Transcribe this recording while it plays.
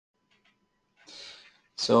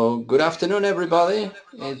So good afternoon, everybody.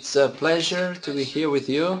 It's a pleasure to be here with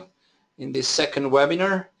you in this second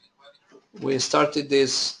webinar. We started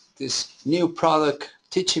this new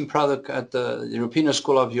teaching product at the European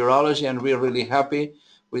School of Urology, and we're really happy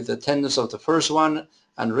with the attendance of the first one,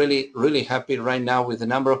 and really happy right now with the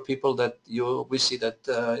number of people that we see that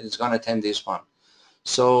is going to attend this one.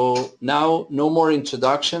 So now, no more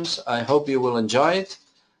introductions. I hope you will enjoy it.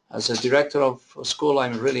 As a director of school,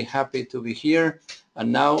 I'm really happy to be here. And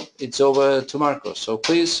now it's over to Markus. So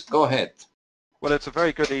please go ahead. Well, it's a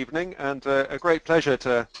very good evening and a great pleasure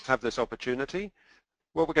to have this opportunity.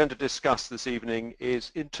 What we're going to discuss this evening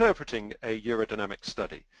is interpreting a urodynamic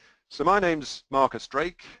study. So my name's Markus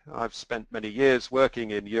Drake. I've spent many years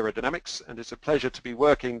working in urodynamics, and it's a pleasure to be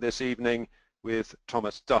working this evening with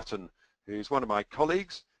Thomas Dutton, who's one of my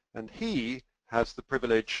colleagues, and he has the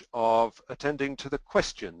privilege of attending to the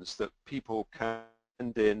questions that people can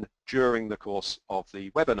send in during the course of the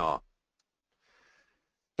webinar.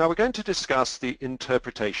 Now we're going to discuss the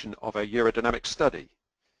interpretation of a urodynamic study.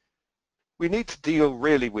 We need to deal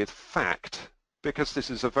really with fact, because this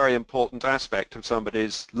is a very important aspect of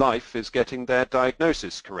somebody's life, is getting their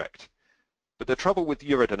diagnosis correct. But the trouble with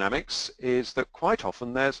urodynamics is that quite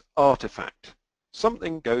often there's artifact.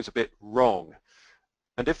 Something goes a bit wrong.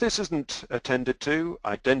 And if this isn't attended to,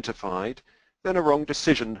 identified, then a wrong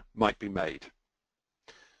decision might be made.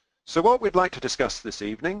 So what we'd like to discuss this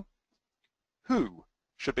evening: who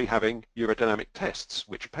should be having urodynamic tests,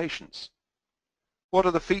 which patients? What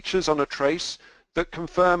are the features on a trace that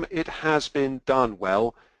confirm it has been done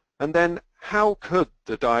well? And then how could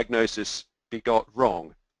the diagnosis be got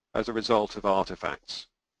wrong as a result of artifacts?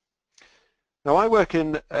 Now I work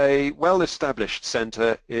in a well-established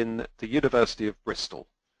centre in the University of Bristol.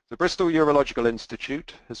 The Bristol Urological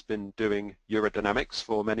Institute has been doing urodynamics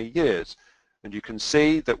for many years, and you can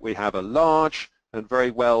see that we have a large and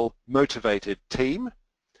very well motivated team,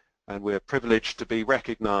 and we're privileged to be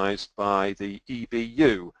recognised by the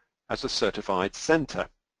EBU as a certified centre.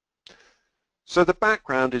 So the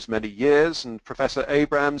background is many years, and Professor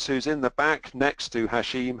Abrams, who's in the back next to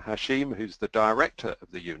Hashim, who's the director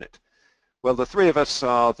of the unit. Well, the three of us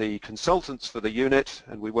are the consultants for the unit,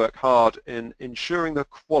 and we work hard in ensuring the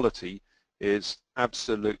quality is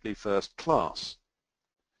absolutely first class.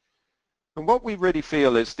 And what we really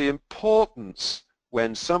feel is the importance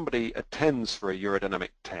when somebody attends for a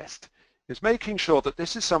urodynamic test is making sure that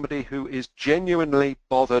this is somebody who is genuinely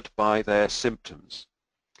bothered by their symptoms,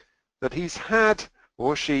 that he's had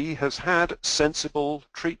or she has had sensible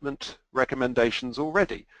treatment recommendations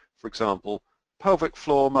already. For example, pelvic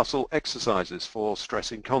floor muscle exercises for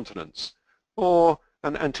stress incontinence, or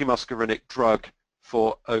an antimuscarinic drug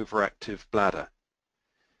for overactive bladder.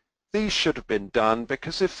 These should have been done,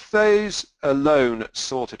 because if those alone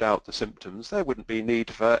sorted out the symptoms, there wouldn't be need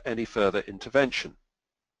for any further intervention.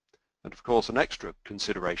 And of course, an extra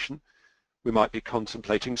consideration, we might be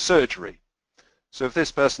contemplating surgery. So if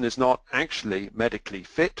this person is not actually medically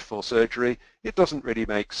fit for surgery, it doesn't really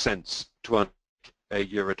make sense to undertake a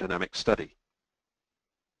urodynamic study.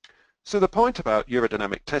 So the point about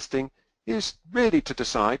urodynamic testing is really to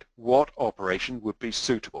decide what operation would be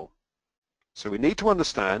suitable. So we need to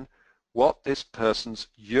understand what this person's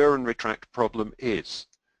urinary tract problem is,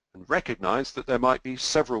 and recognize that there might be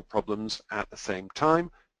several problems at the same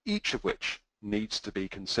time, each of which needs to be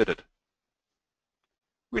considered.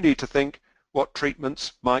 We need to think what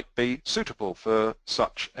treatments might be suitable for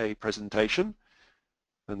such a presentation.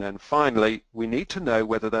 And then finally, we need to know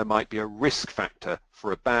whether there might be a risk factor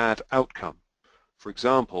for a bad outcome. For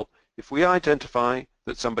example, if we identify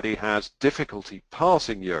that somebody has difficulty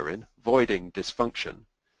passing urine, voiding dysfunction,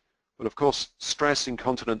 well, of course, stress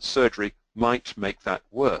incontinence surgery might make that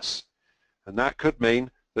worse. And that could mean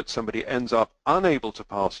that somebody ends up unable to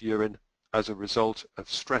pass urine as a result of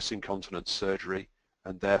stress incontinence surgery,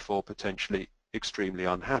 and therefore potentially extremely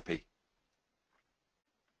unhappy.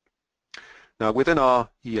 Now, within our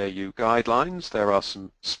EAU guidelines, there are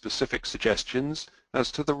some specific suggestions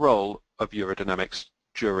as to the role of urodynamics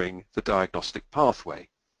during the diagnostic pathway.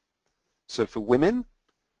 So for women,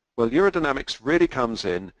 well, urodynamics really comes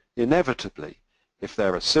in inevitably if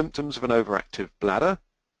there are symptoms of an overactive bladder,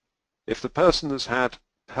 if the person has had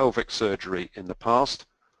pelvic surgery in the past,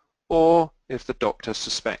 or if the doctor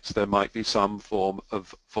suspects there might be some form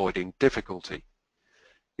of voiding difficulty.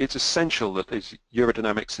 It's essential that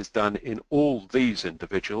urodynamics is done in all these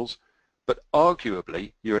individuals, but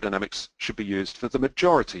arguably urodynamics should be used for the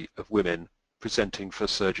majority of women presenting for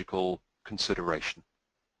surgical consideration.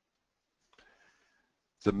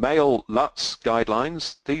 The male LUTS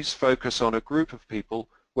guidelines, these focus on a group of people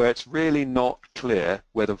where it's really not clear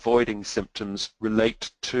whether voiding symptoms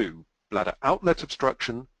relate to bladder outlet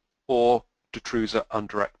obstruction or detrusor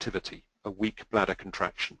underactivity, a weak bladder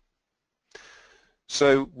contraction.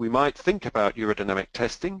 So we might think about urodynamic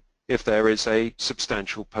testing if there is a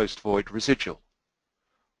substantial post-void residual,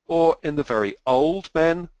 or in the very old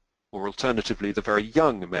men, or alternatively the very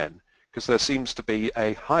young men, because there seems to be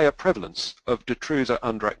a higher prevalence of detrusor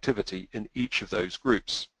underactivity in each of those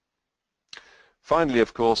groups. Finally,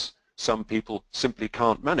 of course, some people simply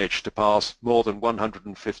can't manage to pass more than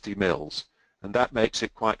 150 mils, and that makes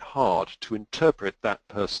it quite hard to interpret that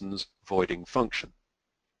person's voiding function.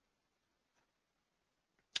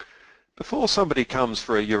 Before somebody comes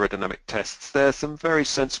for a urodynamic test, there are some very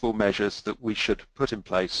sensible measures that we should put in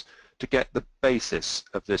place to get the basis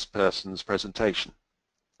of this person's presentation.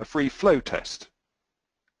 A free flow test,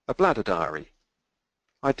 a bladder diary,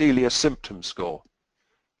 ideally a symptom score,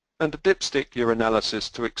 and a dipstick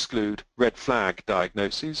urinalysis to exclude red flag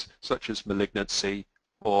diagnoses such as malignancy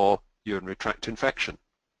or urinary tract infection.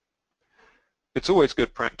 It's always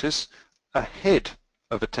good practice ahead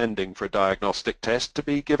of attending for a diagnostic test to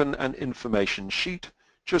be given an information sheet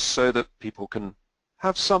just so that people can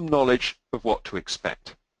have some knowledge of what to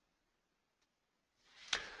expect.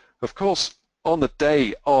 Of course, on the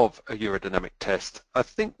day of a urodynamic test, I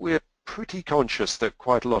think we're pretty conscious that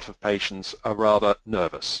quite a lot of patients are rather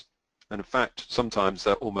nervous. And in fact, sometimes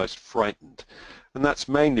they're almost frightened. And that's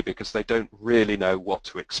mainly because they don't really know what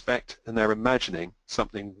to expect and they're imagining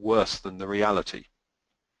something worse than the reality.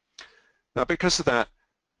 Now, because of that,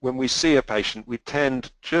 when we see a patient, we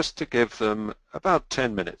tend just to give them about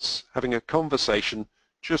 10 minutes, having a conversation,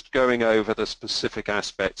 just going over the specific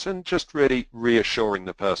aspects and just really reassuring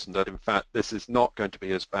the person that in fact this is not going to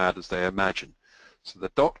be as bad as they imagine. So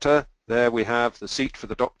the doctor, there we have the seat for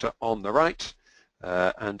the doctor on the right,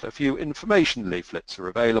 and a few information leaflets are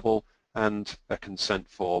available and a consent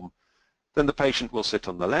form. Then the patient will sit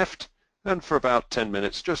on the left and for about 10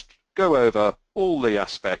 minutes just go over all the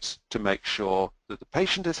aspects to make sure that the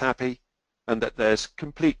patient is happy and that there's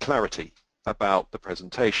complete clarity about the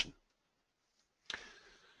presentation.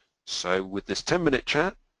 So with this 10-minute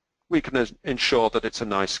chat, we can ensure that it's a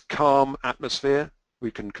nice calm atmosphere.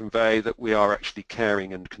 We can convey that we are actually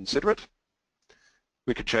caring and considerate.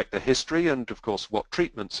 We can check the history and of course what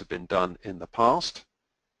treatments have been done in the past.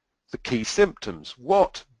 The key symptoms,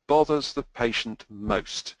 what bothers the patient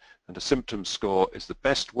most? And a symptom score is the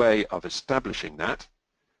best way of establishing that.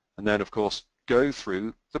 And then of course go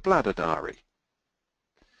through the bladder diary.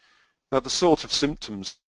 Now the sort of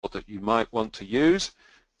symptoms that you might want to use,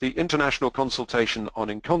 the International Consultation on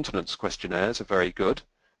Incontinence questionnaires are very good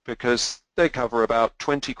because they cover about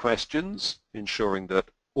 20 questions, ensuring that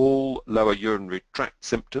all lower urinary tract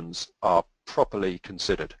symptoms are properly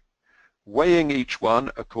considered, weighing each one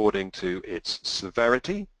according to its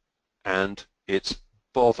severity and its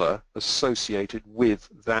bother associated with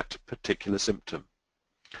that particular symptom.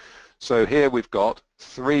 So here we've got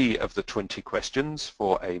 3 of the 20 questions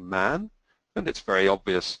for a man, and it's very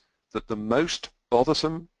obvious that the most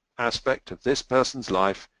bothersome aspect of this person's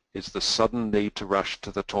life is the sudden need to rush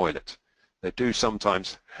to the toilet. They do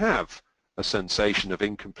sometimes have a sensation of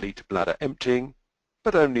incomplete bladder emptying,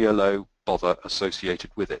 but only a low bother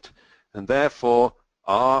associated with it. And therefore,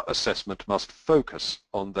 our assessment must focus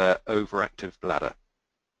on their overactive bladder.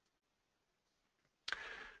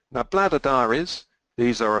 Now, bladder diaries,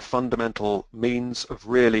 these are a fundamental means of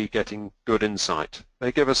really getting good insight.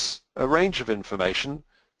 They give us a range of information,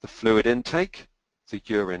 the fluid intake, the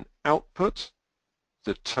urine output,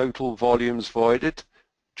 the total volumes voided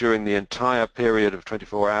during the entire period of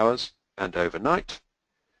 24 hours and overnight,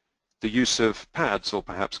 the use of pads or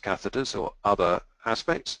perhaps catheters or other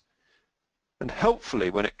aspects, and helpfully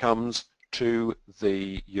when it comes to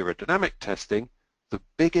the urodynamic testing, the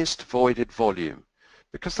biggest voided volume,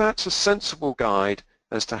 because that's a sensible guide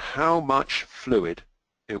as to how much fluid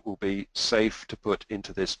it will be safe to put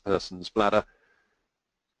into this person's bladder.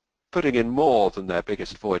 Putting in more than their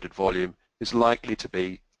biggest voided volume is likely to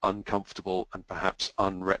be uncomfortable and perhaps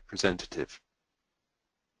unrepresentative.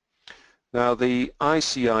 Now the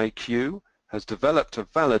ICIQ has developed a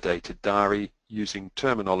validated diary using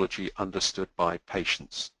terminology understood by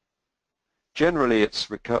patients. Generally it's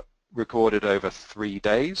recorded over 3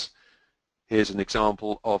 days. Here's an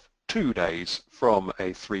example of 2 days from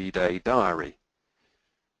a 3-day diary.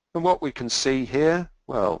 And what we can see here,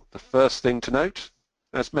 well, the first thing to note,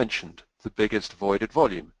 as mentioned, the biggest voided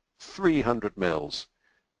volume, 300 mils.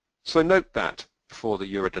 So note that before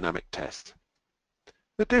the urodynamic test.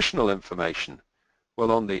 Additional information,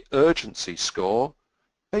 well, on the urgency score,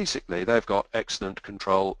 basically they've got excellent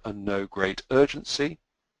control and no great urgency.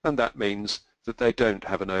 and that means that they don't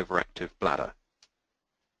have an overactive bladder.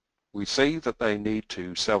 We see that they need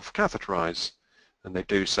to self-catheterize, and they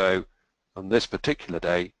do so on this particular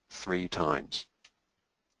day 3 times.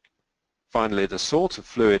 Finally, the sort of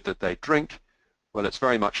fluid that they drink, well, it's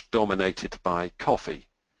very much dominated by coffee.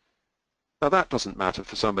 Now that doesn't matter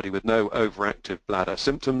for somebody with no overactive bladder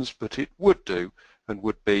symptoms, but it would do, and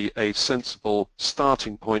would be a sensible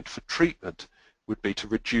starting point for treatment, would be to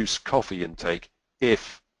reduce coffee intake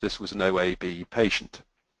if this was an OAB patient.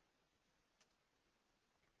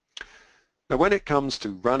 Now when it comes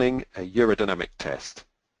to running a urodynamic test,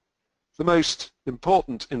 the most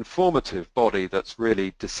important informative body that's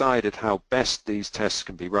really decided how best these tests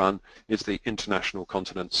can be run is the International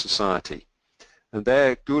Continence Society. And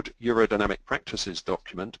their Good Urodynamic Practices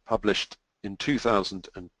document, published in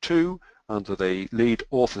 2002 under the lead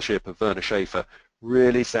authorship of Werner Schaefer,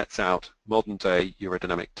 really sets out modern-day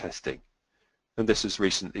urodynamic testing. And this has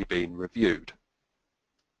recently been reviewed.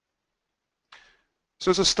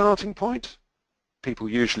 So as a starting point, people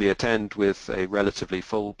usually attend with a relatively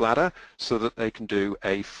full bladder so that they can do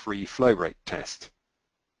a free flow rate test.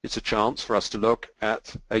 It's a chance for us to look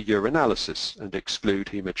at a urinalysis and exclude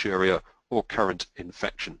hematuria or current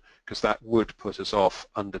infection, because that would put us off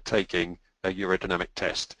undertaking a urodynamic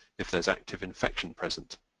test if there's active infection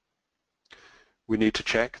present. We need to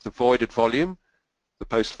check the voided volume, the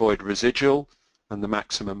post-void residual, and the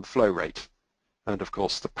maximum flow rate. And of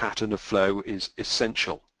course the pattern of flow is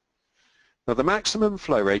essential. Now the maximum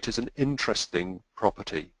flow rate is an interesting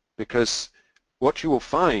property, because what you will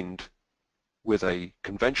find with a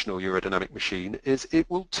conventional urodynamic machine is it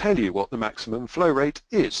will tell you what the maximum flow rate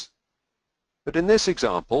is. But in this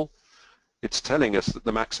example, it's telling us that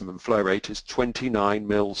the maximum flow rate is 29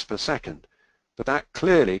 mils per second. But that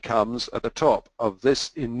clearly comes at the top of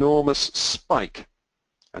this enormous spike.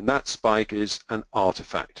 And that spike is an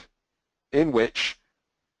artifact in which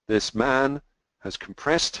this man has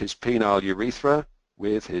compressed his penile urethra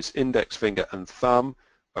with his index finger and thumb,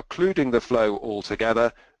 occluding the flow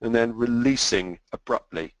altogether, and then releasing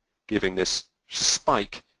abruptly, giving this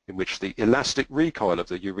spike in which the elastic recoil of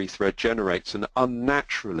the urethra generates an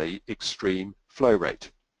unnaturally extreme flow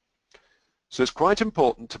rate. So it's quite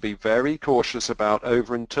important to be very cautious about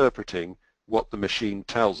over-interpreting what the machine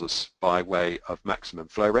tells us by way of maximum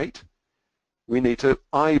flow rate. We need to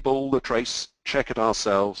eyeball the trace, check it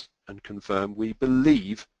ourselves, and confirm we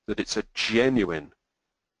believe that it's a genuine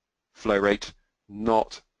flow rate,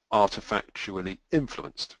 not artifactually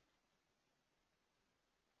influenced.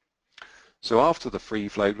 So after the free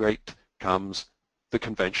flow rate comes the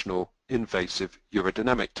conventional invasive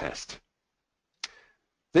urodynamic test.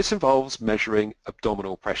 This involves measuring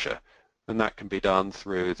abdominal pressure, and that can be done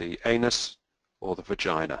through the anus or the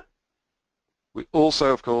vagina. We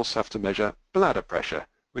also, of course, have to measure bladder pressure,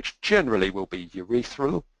 which generally will be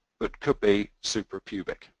urethral, but could be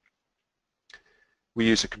suprapubic. We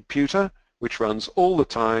use a computer which runs all the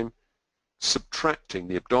time, subtracting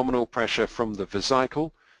the abdominal pressure from the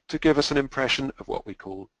vesicle to give us an impression of what we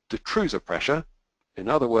call detrusor pressure. In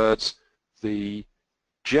other words, the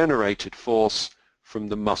generated force from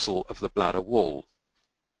the muscle of the bladder wall.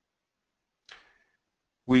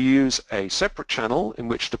 We use a separate channel in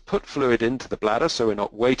which to put fluid into the bladder so we're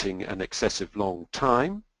not waiting an excessive long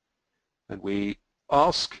time, and we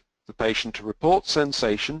ask the patient to report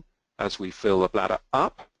sensation as we fill the bladder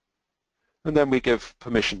up, and then we give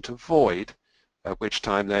permission to void, at which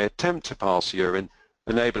time they attempt to pass urine,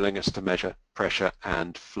 enabling us to measure pressure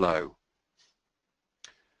and flow.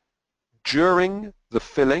 During the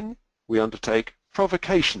filling, we undertake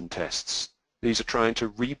provocation tests. These are trying to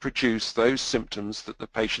reproduce those symptoms that the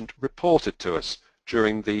patient reported to us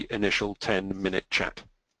during the initial 10-minute chat.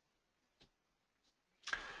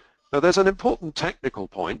 Now there's an important technical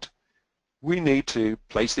point. We need to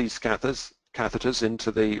place these catheters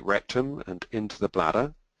into the rectum and into the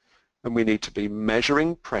bladder, and we need to be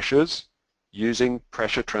measuring pressures using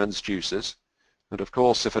pressure transducers. And of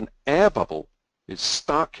course, if an air bubble is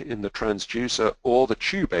stuck in the transducer or the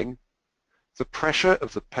tubing, the pressure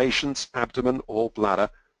of the patient's abdomen or bladder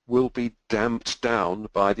will be damped down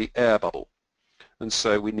by the air bubble. And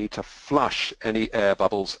so we need to flush any air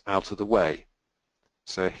bubbles out of the way.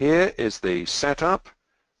 So here is the setup.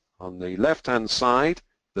 On the left-hand side,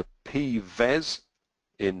 the PVES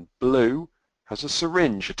in blue has a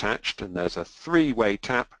syringe attached, and there's a 3-way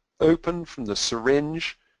tap open from the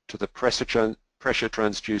syringe to the pressure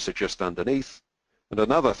transducer just underneath, and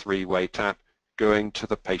another 3-way tap going to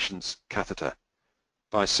the patient's catheter.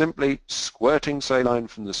 By simply squirting saline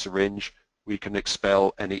from the syringe, we can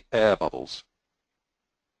expel any air bubbles.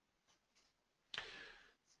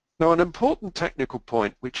 Now, an important technical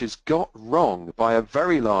point which is got wrong by a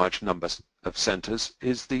very large number of centres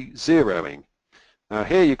is the zeroing. Now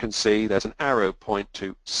here you can see there's an arrow point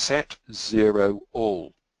to set zero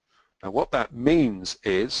all. Now what that means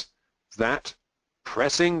is that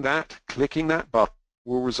pressing that, clicking that button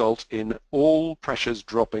will result in all pressures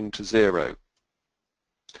dropping to zero.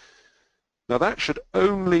 Now that should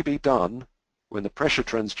only be done when the pressure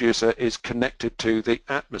transducer is connected to the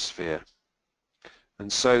atmosphere.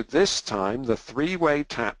 And so this time the three-way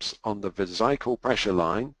taps on the vesical pressure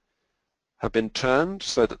line have been turned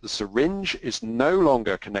so that the syringe is no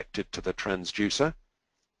longer connected to the transducer.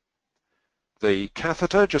 The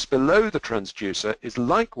catheter just below the transducer is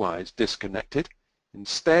likewise disconnected.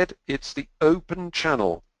 Instead, it's the open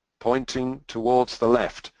channel pointing towards the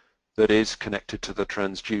left that is connected to the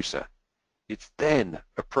transducer. It's then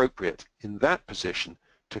appropriate in that position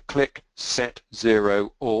to click Set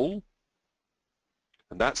Zero All,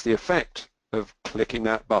 and that's the effect of clicking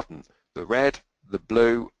that button. The red, the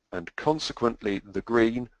blue, and consequently the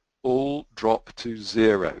green all drop to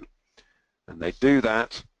zero. And they do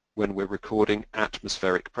that when we're recording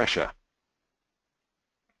atmospheric pressure.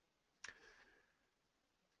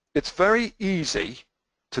 It's very easy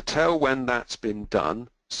to tell when that's been done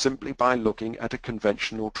simply by looking at a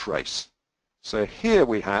conventional trace. So here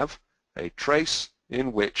we have a trace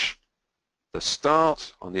in which the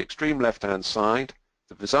start on the extreme left-hand side,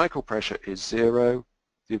 the vesical pressure is zero,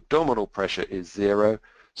 the abdominal pressure is zero.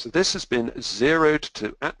 So this has been zeroed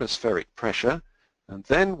to atmospheric pressure, and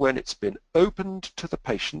then when it's been opened to the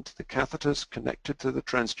patient, the catheter's connected to the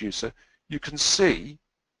transducer, you can see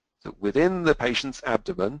that within the patient's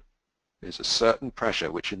abdomen is a certain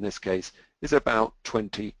pressure, which in this case is about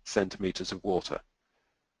 20 centimeters of water.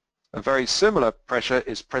 A very similar pressure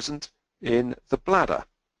is present in the bladder.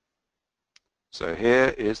 So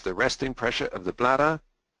here is the resting pressure of the bladder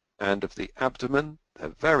and of the abdomen. They're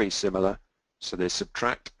very similar, so they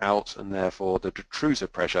subtract out, and therefore the detrusor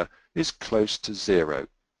pressure is close to zero.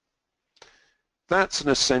 That's an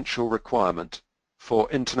essential requirement for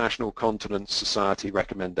International Continence Society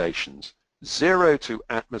recommendations. Zero to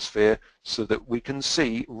atmosphere so that we can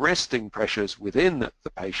see resting pressures within the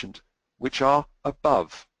patient which are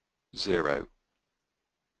above zero.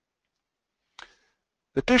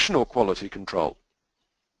 Additional quality control.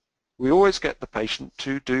 We always get the patient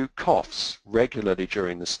to do coughs regularly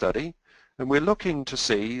during the study, and we're looking to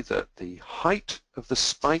see that the height of the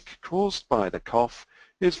spike caused by the cough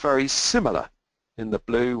is very similar in the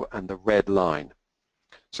blue and the red line.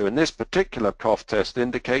 So in this particular cough test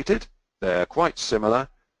indicated, they're quite similar.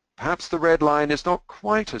 Perhaps the red line is not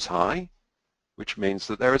quite as high, which means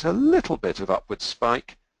that there is a little bit of upward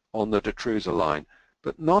spike on the detrusor line,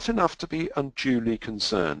 but not enough to be unduly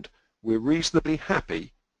concerned. We're reasonably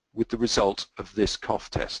happy with the result of this cough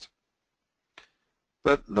test.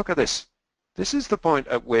 But look at this. This is the point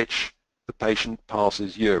at which the patient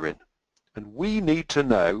passes urine, and we need to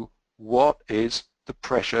know what is the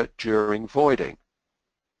pressure during voiding.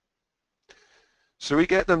 So we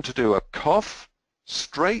get them to do a cough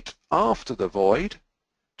straight after the void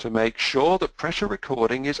to make sure that pressure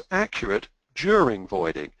recording is accurate during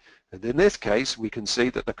voiding. And in this case, we can see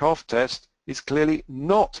that the cough test is clearly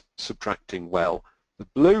not subtracting well. The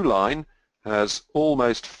blue line has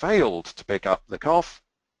almost failed to pick up the cough,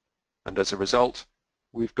 and as a result,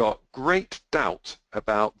 we've got great doubt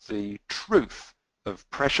about the truth of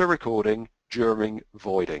pressure recording during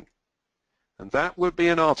voiding. And that would be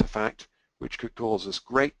an artifact which could cause us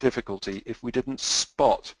great difficulty if we didn't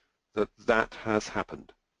spot that that has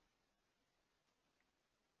happened.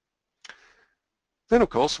 Then, of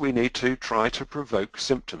course, we need to try to provoke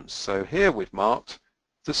symptoms. So here we've marked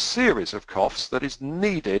the series of coughs that is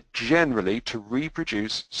needed generally to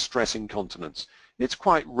reproduce stress incontinence. It's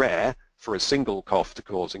quite rare for a single cough to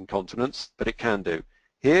cause incontinence, but it can do.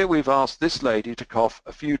 Here we've asked this lady to cough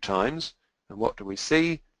a few times, and what do we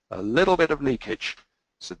see? A little bit of leakage.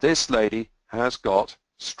 So this lady has got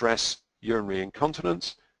stress urinary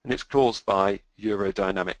incontinence, and it's caused by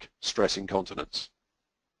urodynamic stress incontinence.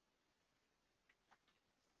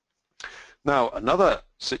 Now, another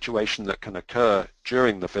situation that can occur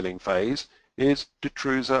during the filling phase is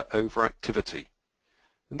detrusor overactivity.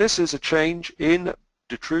 And this is a change in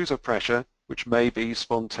detrusor pressure which may be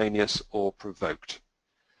spontaneous or provoked.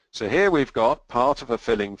 So here we've got part of a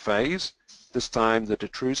filling phase. This time the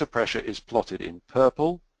detrusor pressure is plotted in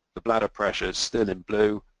purple, the bladder pressure is still in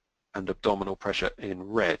blue, and abdominal pressure in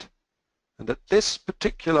red. And at this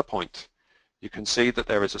particular point, you can see that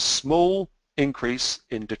there is a small increase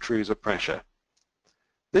in detrusor pressure.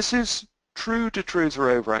 This is true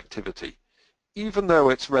detrusor overactivity. even though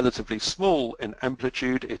it's relatively small in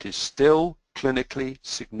amplitude, it is still clinically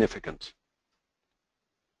significant.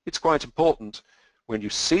 It's quite important when you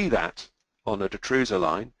see that on a detrusor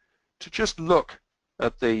line to just look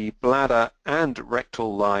at the bladder and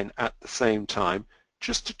rectal line at the same time,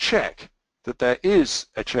 just to check that there is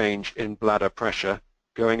a change in bladder pressure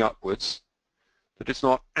going upwards, that it's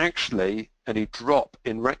not actually any drop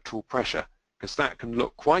in rectal pressure, because that can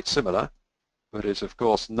look quite similar, but is of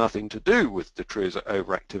course nothing to do with detrusor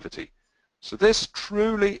overactivity. So this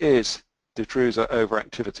truly is detrusor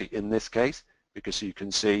overactivity in this case, because you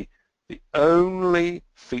can see the only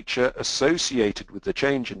feature associated with the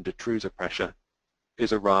change in detrusor pressure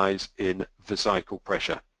is a rise in vesical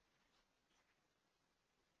pressure.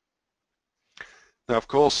 Now, of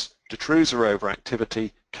course, detrusor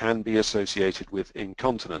overactivity can be associated with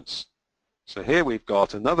incontinence. So here we've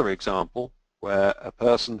got another example where a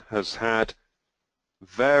person has had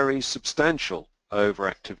very substantial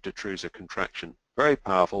overactive detrusor contraction, very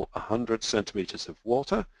powerful, 100 centimeters of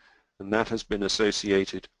water, and that has been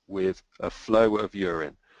associated with a flow of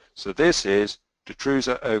urine. So this is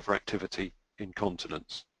detrusor overactivity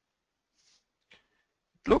incontinence.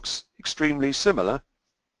 It looks extremely similar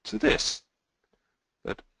to this,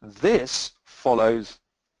 but this follows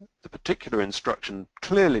the particular instruction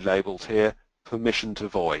clearly labeled here, permission to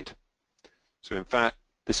void. So in fact,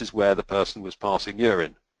 this is where the person was passing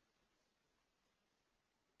urine.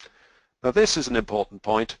 Now this is an important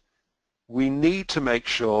point. We need to make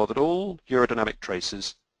sure that all urodynamic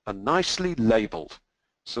traces are nicely labeled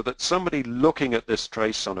so that somebody looking at this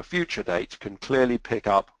trace on a future date can clearly pick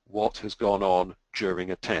up what has gone on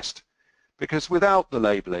during a test. Because without the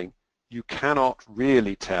labeling, you cannot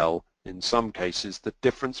really tell, in some cases, the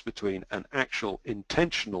difference between an actual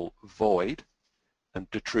intentional void and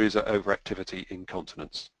detrusor overactivity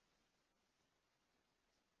incontinence.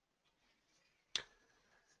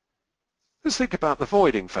 Let's think about the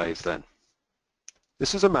voiding phase then.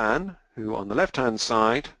 This is a man who, on the left-hand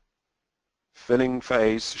side, filling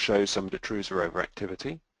phase shows some detrusor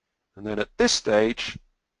overactivity, and then at this stage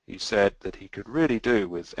he said that he could really do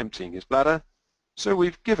with emptying his bladder, so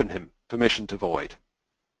we've given him permission to void.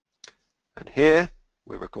 And here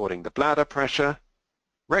we're recording the bladder pressure,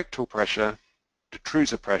 rectal pressure,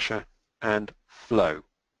 detrusor pressure, and flow.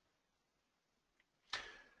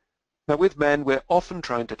 Now with men, we're often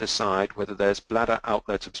trying to decide whether there's bladder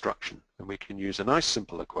outlet obstruction, and we can use a nice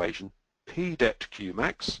simple equation, P det Q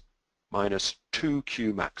max minus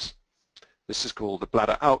 2Q max. This is called the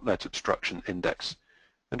bladder outlet obstruction index,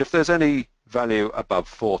 and if there's any value above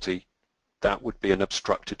 40, that would be an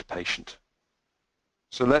obstructed patient.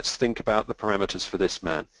 So let's think about the parameters for this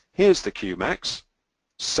man. Here's the Q max,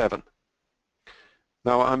 7.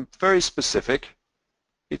 Now I'm very specific.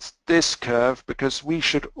 It's this curve because we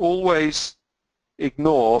should always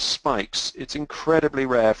ignore spikes. It's incredibly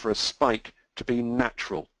rare for a spike to be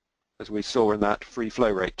natural, as we saw in that free flow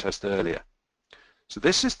rate test earlier. So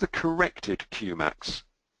this is the corrected Qmax.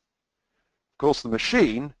 Of course, the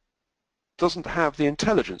machine doesn't have the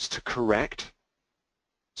intelligence to correct,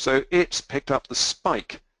 so it's picked up the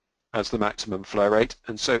spike as the maximum flow rate,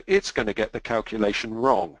 and so it's going to get the calculation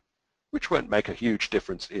wrong, which won't make a huge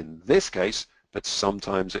difference in this case, but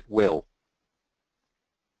sometimes it will.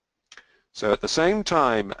 So at the same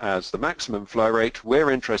time as the maximum flow rate, we're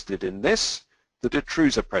interested in this, the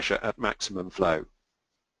detrusor pressure at maximum flow.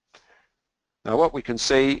 Now what we can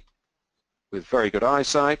see with very good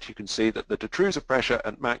eyesight, you can see that the detrusor pressure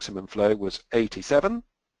at maximum flow was 87.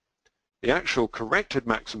 The actual corrected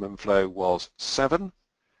maximum flow was 7,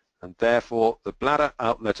 and therefore the bladder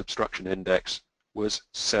outlet obstruction index was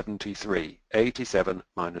 73, 87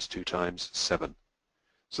 minus 2 times 7.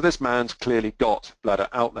 So this man's clearly got bladder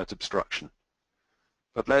outlet obstruction.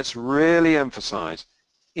 But let's really emphasize,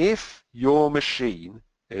 if your machine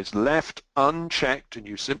is left unchecked and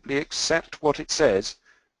you simply accept what it says,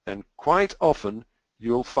 then quite often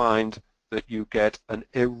you'll find that you get an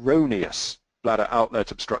erroneous bladder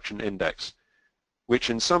outlet obstruction index, which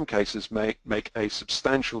in some cases may make a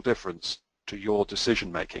substantial difference to your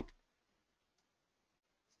decision making.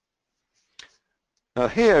 Now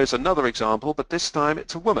here is another example, but this time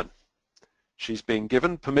it's a woman. She's been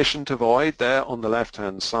given permission to void there on the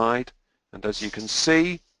left-hand side, and as you can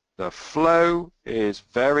see, the flow is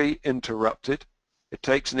very interrupted. It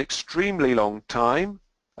takes an extremely long time,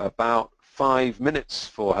 about 5 minutes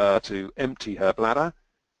for her to empty her bladder,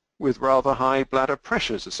 with rather high bladder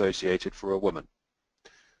pressures associated for a woman.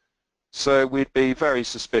 So we'd be very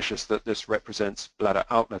suspicious that this represents bladder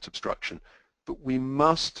outlet obstruction, but we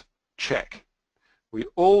must check. We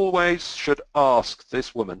always should ask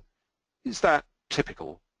this woman, is that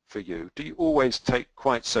typical for you? Do you always take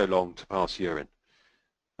quite so long to pass urine?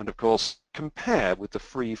 And of course, compare with the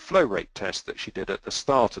free flow rate test that she did at the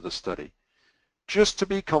start of the study, just to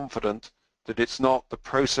be confident that it's not the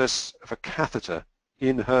process of a catheter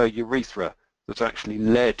in her urethra that actually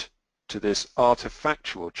led to this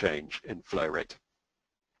artifactual change in flow rate.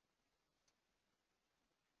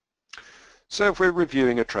 So if we're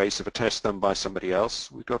reviewing a trace of a test done by somebody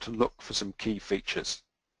else, we've got to look for some key features.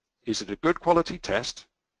 Is it a good quality test?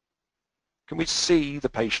 Can we see the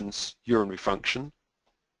patient's urinary function?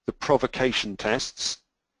 The provocation tests?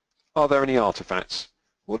 Are there any artifacts?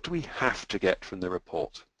 What do we have to get from the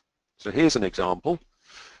report? So here's an example.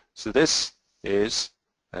 So this is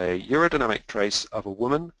a urodynamic trace of a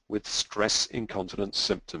woman with stress incontinence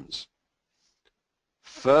symptoms.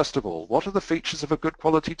 First of all, what are the features of a good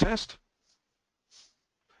quality test?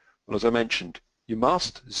 Well, as I mentioned, you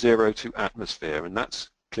must zero to atmosphere, and that's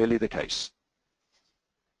clearly the case.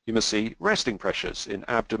 You must see resting pressures in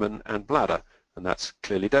abdomen and bladder, and that's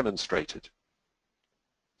clearly demonstrated.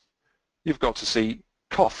 You've got to see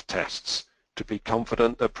cough tests to be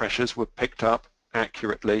confident that pressures were picked up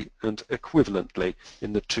accurately and equivalently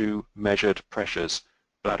in the two measured pressures,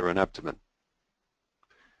 bladder and abdomen.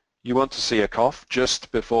 You want to see a cough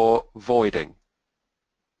just before voiding,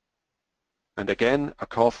 and again a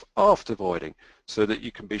cough after voiding, so that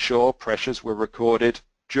you can be sure pressures were recorded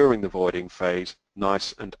during the voiding phase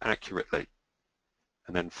nice and accurately.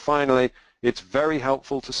 And then finally, it's very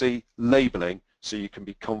helpful to see labeling so you can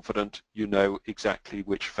be confident you know exactly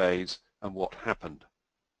which phase and what happened.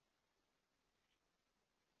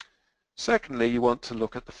 Secondly, you want to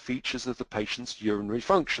look at the features of the patient's urinary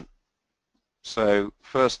function. So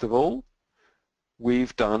first of all,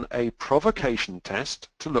 we've done a provocation test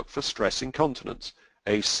to look for stress incontinence,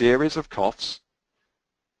 a series of coughs,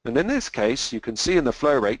 and in this case you can see in the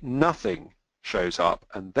flow rate nothing shows up,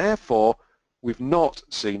 and therefore we've not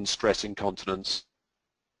seen stress incontinence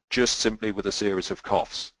just simply with a series of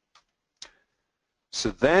coughs.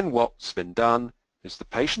 So then what's been done is the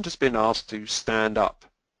patient has been asked to stand up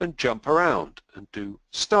and jump around and do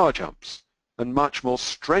star jumps and much more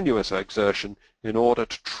strenuous exertion in order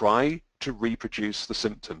to try to reproduce the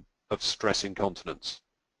symptom of stress incontinence.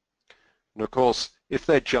 And of course, if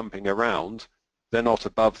they're jumping around, they're not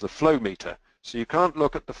above the flow meter, so you can't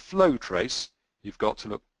look at the flow trace. You've got to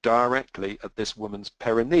look directly at this woman's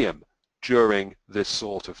perineum during this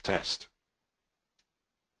sort of test.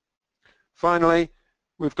 Finally,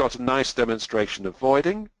 we've got a nice demonstration of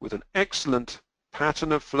voiding with an excellent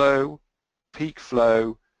pattern of flow, peak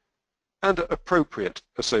flow, and appropriate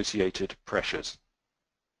associated pressures.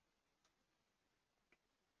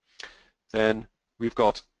 Then we've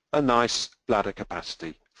got a nice bladder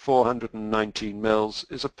capacity. 419 mils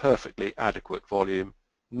is a perfectly adequate volume.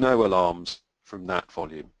 No alarms from that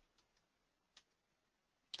volume.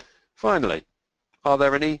 Finally, are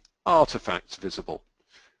there any artifacts visible?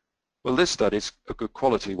 Well, this study is a good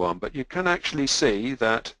quality one, but you can actually see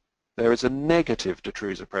that there is a negative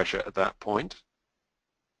detrusor pressure at that point,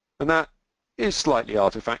 and that is slightly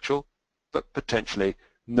artifactual, but potentially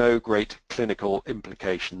no great clinical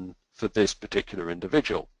implication for this particular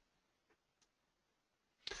individual.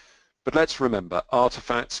 But let's remember,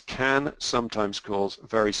 artifacts can sometimes cause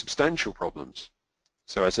very substantial problems,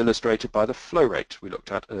 so as illustrated by the flow rate we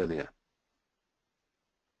looked at earlier.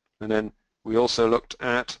 And then we also looked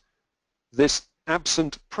at this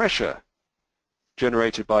absent pressure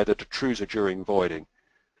generated by the detrusor during voiding,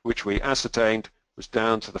 which we ascertained was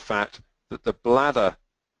down to the fact that the bladder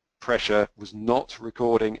pressure was not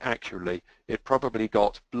recording accurately. It probably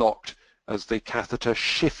got blocked as the catheter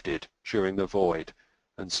shifted during the void,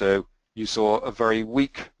 and so you saw a very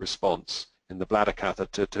weak response in the bladder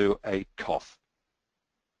catheter to a cough.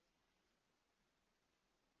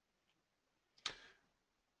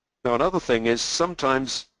 Now, another thing is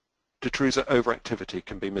sometimes detrusor overactivity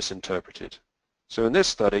can be misinterpreted. So in this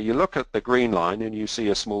study, you look at the green line and you see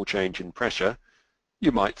a small change in pressure.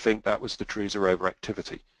 You might think that was detrusor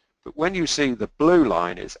overactivity. But when you see the blue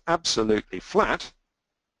line is absolutely flat,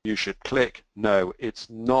 you should click, no, it's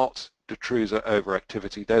not detrusor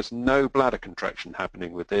overactivity. There's no bladder contraction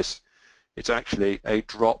happening with this. It's actually a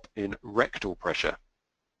drop in rectal pressure.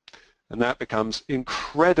 And that becomes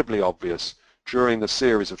incredibly obvious during the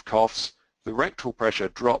series of coughs. The rectal pressure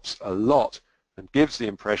drops a lot and gives the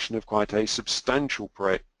impression of quite a substantial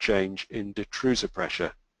change in detrusor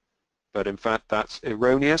pressure. But in fact, that's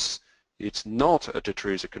erroneous. It's not a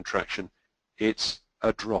detrusor contraction, it's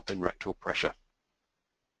a drop in rectal pressure.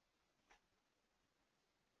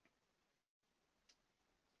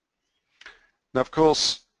 Now, of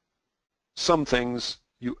course, some things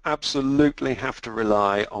you absolutely have to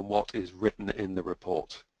rely on what is written in the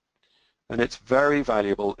report. And it's very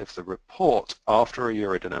valuable if the report after a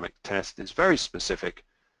urodynamic test is very specific,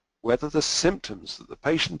 whether the symptoms that the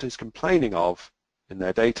patient is complaining of in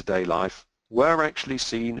their day-to-day life were actually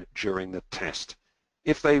seen during the test.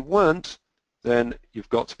 If they weren't, then you've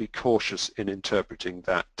got to be cautious in interpreting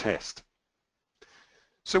that test.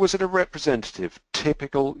 So was it a representative,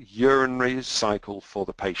 typical urinary cycle for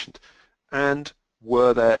the patient? And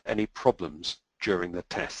were there any problems during the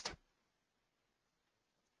test?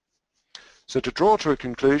 So to draw to a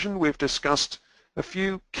conclusion, we've discussed a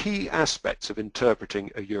few key aspects of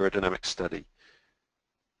interpreting a urodynamic study.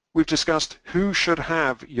 We've discussed who should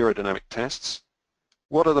have urodynamic tests,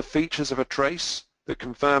 what are the features of a trace that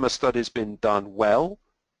confirm a study's been done well,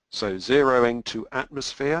 so zeroing to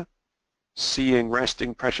atmosphere, seeing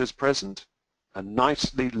resting pressures present, a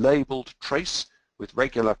nicely labeled trace with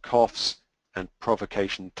regular coughs and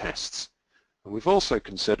provocation tests. And we've also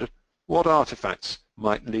considered what artifacts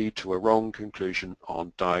might lead to a wrong conclusion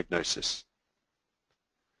on diagnosis.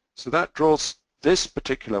 So that draws this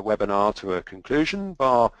particular webinar to a conclusion,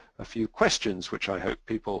 bar a few questions which I hope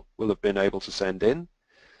people will have been able to send in.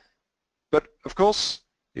 But of course,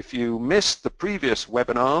 if you missed the previous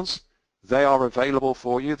webinars, they are available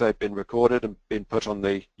for you. They've been recorded and been put on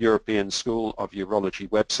the European School of Urology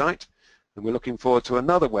website. And we're looking forward to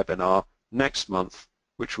another webinar next month,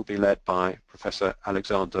 which will be led by Professor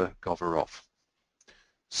Alexander Govorov.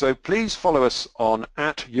 So please follow us on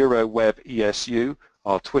 @UroWebESU,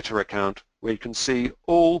 our Twitter account, where you can see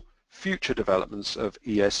all future developments of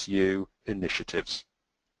ESU initiatives.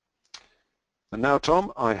 And now,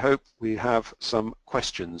 Tom, I hope we have some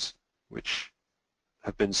questions which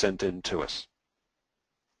have been sent in to us.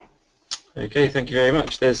 Okay, thank you very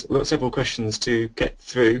much. We've got several questions to get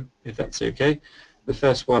through, if that's okay. The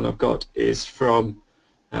first one I've got is from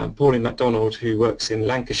Pauline MacDonald, who works in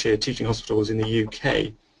Lancashire teaching hospitals in the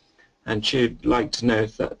UK, and she'd like to know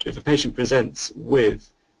if a patient presents with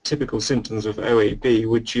typical symptoms of OAB,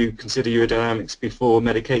 would you consider urodynamics before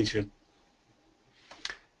medication?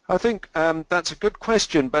 I think that's a good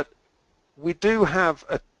question, but we do have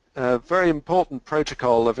a very important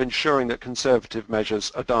protocol of ensuring that conservative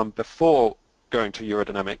measures are done before going to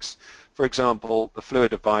urodynamics. For example, the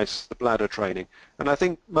fluid advice, the bladder training, and I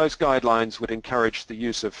think most guidelines would encourage the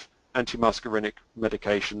use of antimuscarinic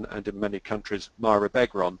medication and in many countries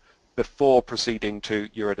mirabegron before proceeding to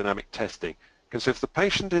urodynamic testing. Because if the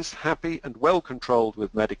patient is happy and well controlled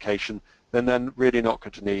with medication, then they're really not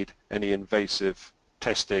going to need any invasive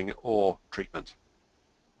testing or treatment.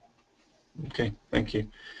 Okay, thank you.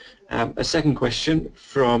 A second question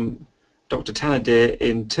from Dr. Tanadir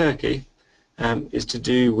in Turkey is to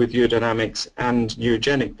do with urodynamics and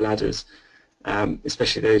neurogenic bladders,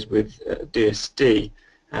 especially those with DSD,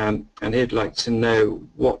 and he'd like to know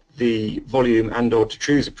what the volume and or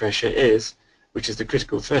detruser pressure is, which is the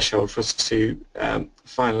critical threshold for us to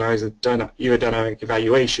finalise a urodynamic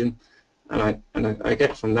evaluation, and I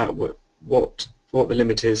get from that what the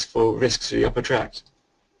limit is for risks to the upper tract.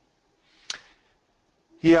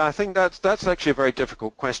 Yeah, I think that's actually a very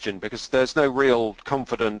difficult question because there's no real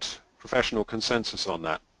confident professional consensus on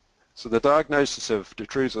that. So the diagnosis of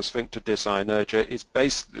detrusor sphincter dyssynergia is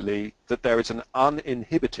basically that there is an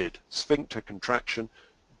uninhibited sphincter contraction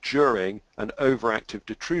during an overactive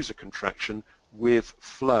detrusor contraction with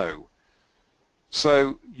flow.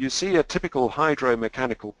 So you see a typical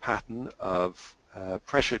hydromechanical pattern of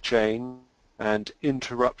pressure change and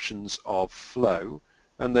interruptions of flow,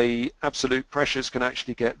 and the absolute pressures can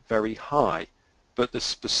actually get very high, but the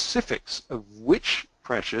specifics of which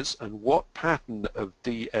pressures and what pattern of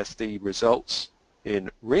DSD results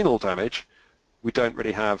in renal damage, we don't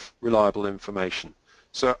really have reliable information.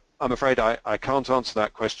 So I'm afraid I can't answer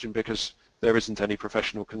that question because there isn't any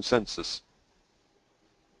professional consensus.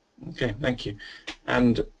 Okay, thank you.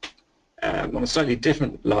 And on a slightly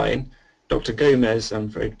different line, Dr. Gomez, I'm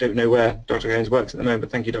afraid I don't know where Dr. Gomez works at the moment,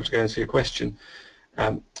 but thank you, Dr. Gomez, for your question,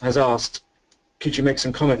 has asked, could you make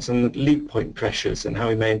some comments on the leak point pressures and how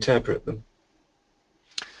we may interpret them?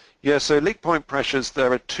 Yeah, so leak point pressures,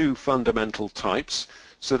 there are two fundamental types.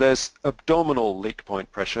 So there's abdominal leak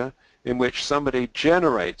point pressure, in which somebody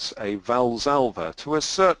generates a valsalva to a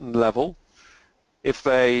certain level. If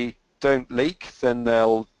they don't leak, then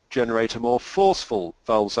they'll generate a more forceful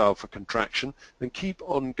valsalva contraction and keep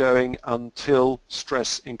on going until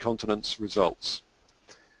stress incontinence results.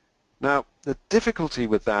 Now, the difficulty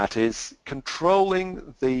with that is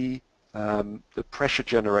controlling the pressure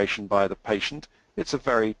generation by the patient. It's a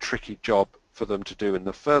very tricky job for them to do in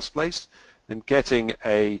the first place, and getting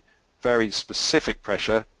a very specific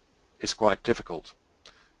pressure is quite difficult.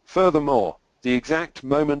 Furthermore, the exact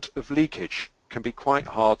moment of leakage can be quite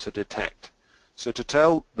hard to detect. So to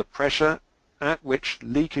tell the pressure at which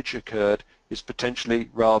leakage occurred is potentially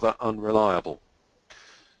rather unreliable.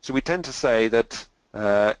 So we tend to say that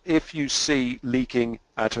if you see leaking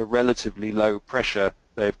at a relatively low pressure,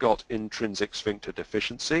 they've got intrinsic sphincter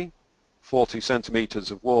deficiency. 40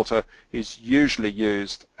 centimeters of water is usually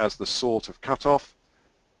used as the sort of cutoff,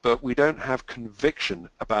 but we don't have conviction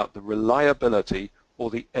about the reliability or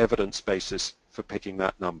the evidence basis for picking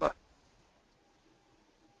that number.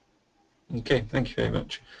 Okay, thank you very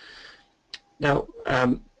much. Now,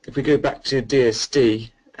 if we go back to DSD,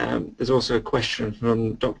 there's also a question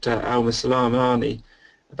from Dr. Al-Muslamani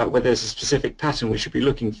about whether there's a specific pattern we should be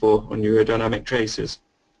looking for on urodynamic traces.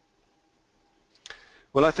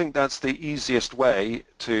 Well, I think that's the easiest way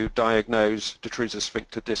to diagnose detrusor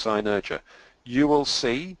sphincter dysynergia. You will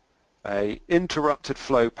see an interrupted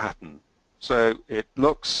flow pattern. So it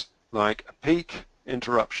looks like a peak,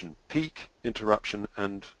 interruption,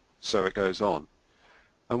 and so it goes on.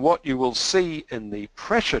 And what you will see in the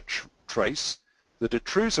pressure trace, the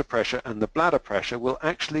detrusor pressure and the bladder pressure will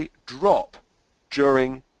actually drop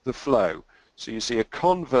during the flow. So you see a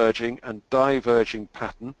converging and diverging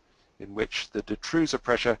pattern in which the detrusor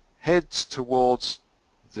pressure heads towards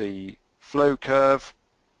the flow curve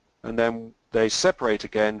and then they separate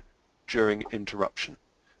again during interruption.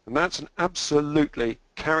 And that's an absolutely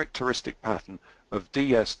characteristic pattern of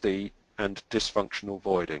DSD and dysfunctional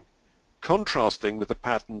voiding, contrasting with the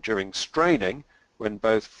pattern during straining when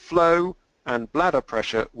both flow and bladder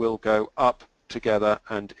pressure will go up together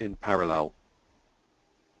and in parallel.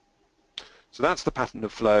 So that's the pattern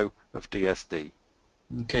of flow of DSD.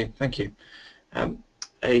 Okay, thank you.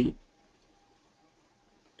 If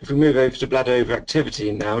we move over to bladder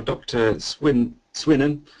overactivity now, Dr.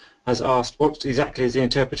 Swinnen has asked what exactly is the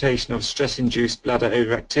interpretation of stress-induced bladder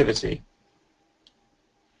overactivity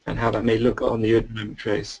and how that may look on the urodynamic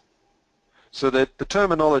trace. So the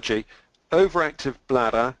terminology, overactive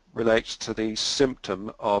bladder relates to the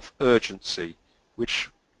symptom of urgency,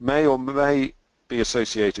 which may or may be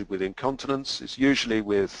associated with incontinence. It's usually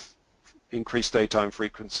with increased daytime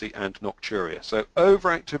frequency and nocturia. So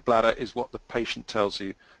overactive bladder is what the patient tells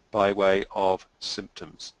you by way of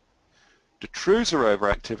symptoms. Detrusor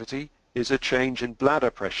overactivity is a change in bladder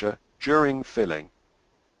pressure during filling,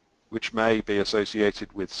 which may be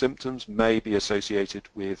associated with symptoms, may be associated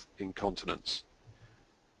with incontinence.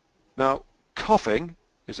 Now, coughing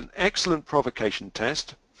is an excellent provocation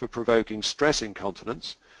test for provoking stress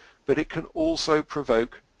incontinence, but it can also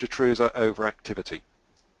provoke detrusor overactivity.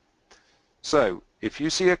 So, if you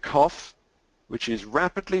see a cough, which is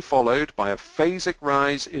rapidly followed by a phasic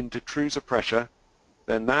rise in detrusor pressure,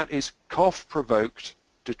 then that is cough-provoked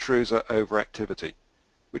detrusor overactivity,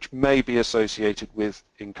 which may be associated with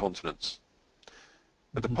incontinence.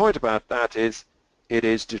 But the point about that is, it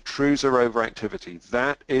is detrusor overactivity.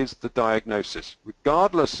 That is the diagnosis.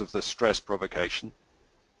 Regardless of the stress provocation,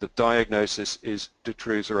 the diagnosis is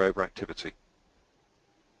detrusor overactivity.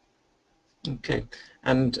 Okay,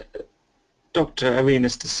 and Dr.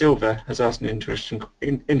 Arenas de Silva has asked an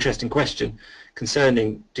interesting question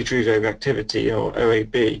concerning detrusor overactivity, or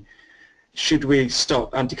OAB. Should we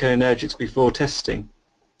stop anticholinergics before testing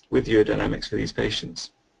with urodynamics for these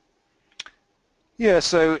patients? Yeah,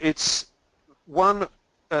 so it's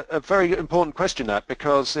a very important question, that,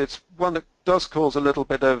 because it's one that does cause a little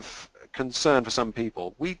bit of concern for some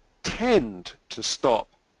people. We tend to stop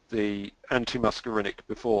the antimuscarinic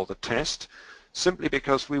before the test simply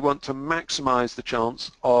because we want to maximize the chance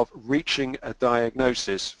of reaching a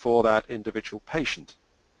diagnosis for that individual patient.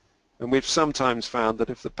 And we've sometimes found that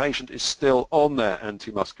if the patient is still on their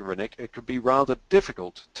antimuscarinic, it could be rather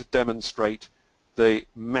difficult to demonstrate the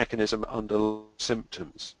mechanism underlying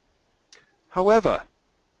symptoms. However,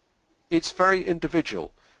 it's very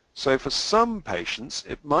individual. So for some patients,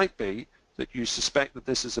 it might be that you suspect that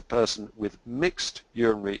this is a person with mixed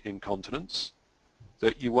urinary incontinence,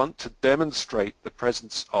 that you want to demonstrate the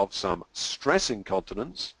presence of some stress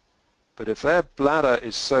incontinence, but if their bladder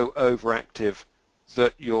is so overactive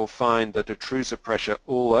that you'll find the detrusor pressure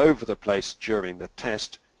all over the place during the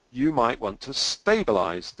test, you might want to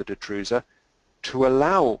stabilize the detrusor to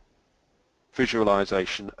allow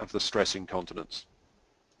visualization of the stress incontinence.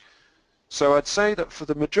 So I'd say that for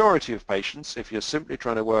the majority of patients, if you're simply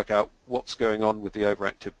trying to work out what's going on with the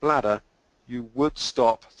overactive bladder, you would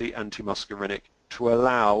stop the antimuscarinic to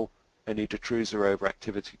allow any detrusor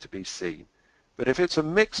overactivity to be seen. But if it's a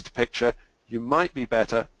mixed picture, you might be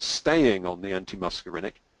better staying on the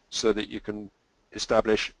antimuscarinic so that you can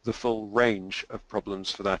establish the full range of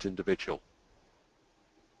problems for that individual.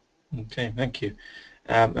 Okay, thank you.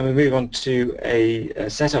 And we move on to a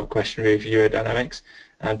setup question really for urodynamics.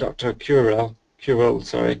 Dr. Curel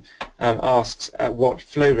asks, at what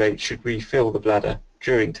flow rate should we fill the bladder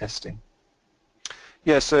during testing?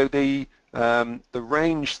 Yeah, so the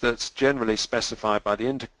range that's generally specified by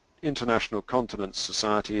the International Continence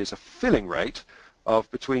Society is a filling rate of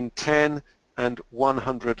between 10 and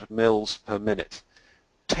 100 mils per minute.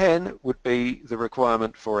 10 would be the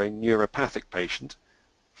requirement for a neuropathic patient.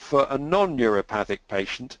 For a non-neuropathic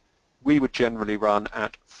patient, we would generally run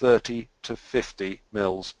at 30 to 50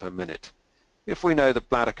 mils per minute. If we know the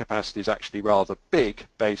bladder capacity is actually rather big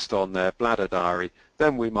based on their bladder diary,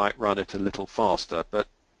 then we might run it a little faster, but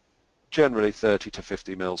generally 30 to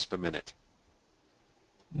 50 mils per minute.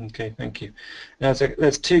 Okay, thank you. Now, so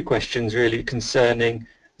there's two questions really concerning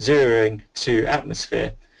zeroing to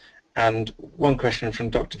atmosphere, and one question from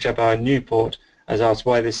Dr. Jabbar in Newport has asked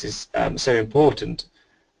why this is so important,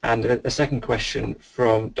 and a second question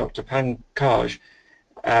from Dr. Pankaj,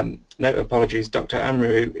 no apologies, Dr.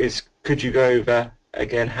 Amru, is could you go over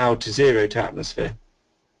again how to zero to atmosphere?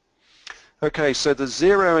 Okay, so the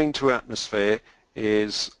zeroing to atmosphere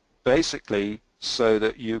is basically so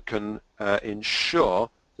that you can ensure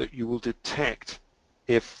that you will detect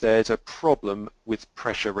if there's a problem with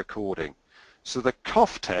pressure recording. So the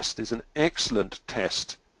cough test is an excellent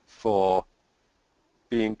test for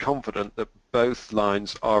being confident that both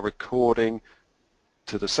lines are recording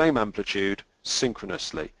to the same amplitude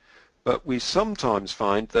synchronously. But we sometimes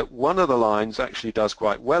find that one of the lines actually does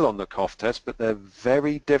quite well on the cough test, but they're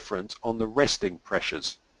very different on the resting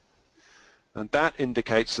pressures. And that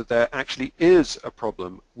indicates that there actually is a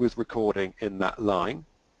problem with recording in that line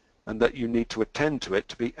and that you need to attend to it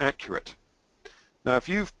to be accurate. Now, if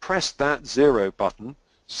you've pressed that zero button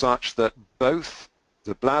such that both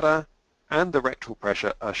the bladder and the rectal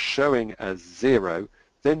pressure are showing as zero,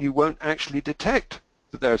 then you won't actually detect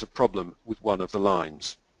that there's a problem with one of the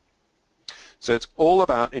lines. So it's all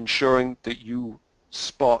about ensuring that you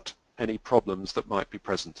spot any problems that might be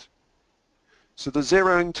present. So the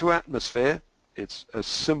zeroing to atmosphere, it's as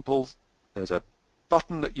simple as a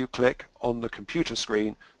button that you click on the computer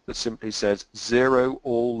screen that simply says zero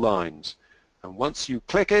all lines. And once you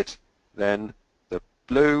click it, then the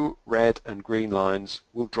blue, red and green lines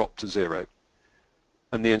will drop to zero.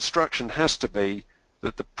 And the instruction has to be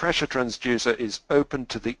that the pressure transducer is open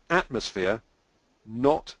to the atmosphere,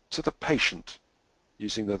 not to the patient,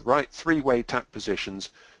 using the right three-way tap positions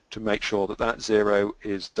to make sure that that zero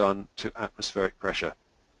is done to atmospheric pressure.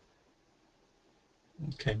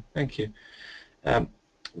 Okay, thank you.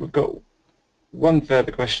 We've got one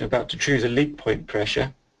further question about detrusor leak point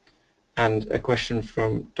pressure, and a question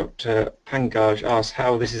from Dr. Pankaj asks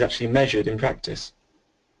how this is actually measured in practice.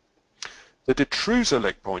 The detrusor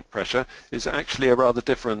leak point pressure is actually a rather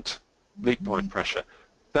different leak point pressure.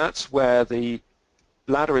 That's where the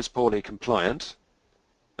bladder is poorly compliant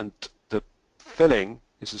and the filling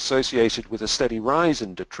is associated with a steady rise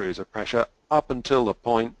in detrusor pressure up until the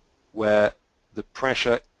point where the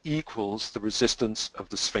pressure equals the resistance of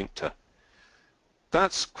the sphincter.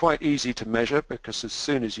 That's quite easy to measure because as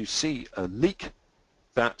soon as you see a leak,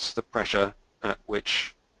 that's the pressure at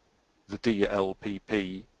which the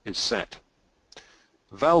DLPP is set.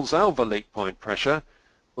 Valsalva leak point pressure,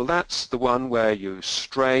 well, that's the one where you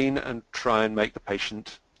strain and try and make the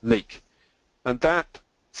patient leak. And that,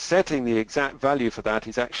 setting the exact value for that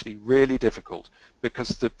is actually really difficult because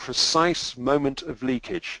the precise moment of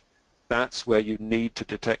leakage, that's where you need to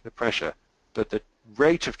detect the pressure. But the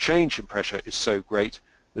rate of change in pressure is so great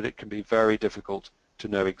that it can be very difficult to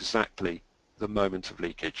know exactly the moment of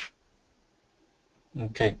leakage.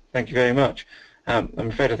 Okay, thank you very much. I'm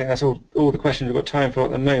afraid I think that's all the questions we've got time for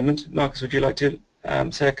at the moment. Markus, would you like to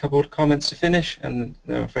say a couple of comments to finish? And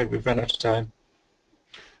I'm afraid we've run out of time.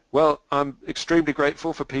 Well, I'm extremely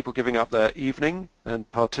grateful for people giving up their evening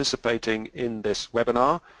and participating in this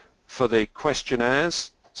webinar, for the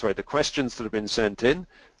questions that have been sent in,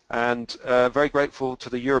 and very grateful to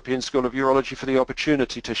the European School of Urology for the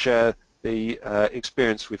opportunity to share the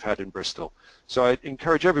experience we've had in Bristol. So I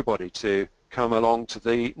encourage everybody to come along to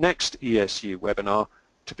the next ESU webinar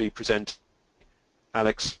to be presented by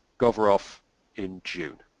Alex Govorov in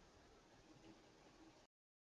June.